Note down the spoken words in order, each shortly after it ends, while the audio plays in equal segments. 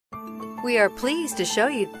We are pleased to show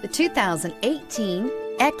you the 2018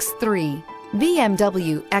 X3.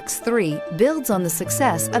 BMW X3 builds on the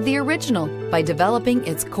success of the original by developing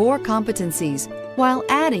its core competencies while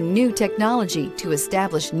adding new technology to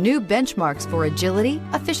establish new benchmarks for agility,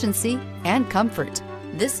 efficiency, and comfort.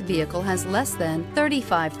 This vehicle has less than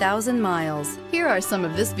 35,000 miles. Here are some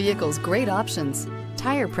of this vehicle's great options: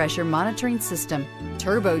 tire pressure monitoring system,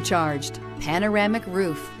 turbocharged, panoramic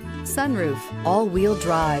roof, sunroof, all-wheel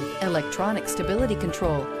drive, electronic stability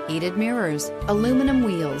control, heated mirrors, aluminum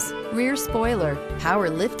wheels, rear spoiler, power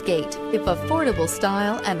liftgate. If affordable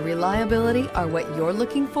style and reliability are what you're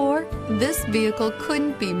looking for, this vehicle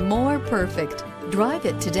couldn't be more perfect. Drive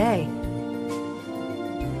it today.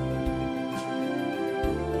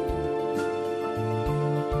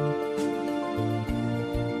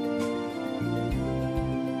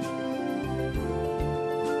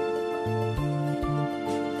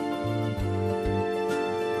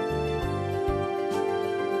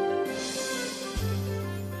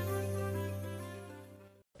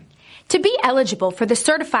 To be eligible for the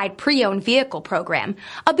Certified Pre-Owned Vehicle Program,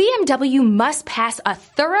 a BMW must pass a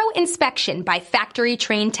thorough inspection by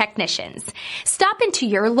factory-trained technicians. Stop into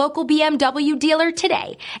your local BMW dealer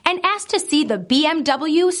today and ask to see the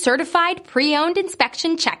BMW Certified Pre-Owned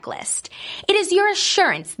Inspection Checklist. It is your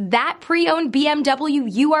assurance that pre-owned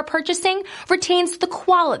BMW you are purchasing retains the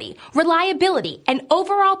quality, reliability, and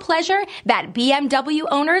overall pleasure that BMW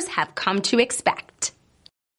owners have come to expect.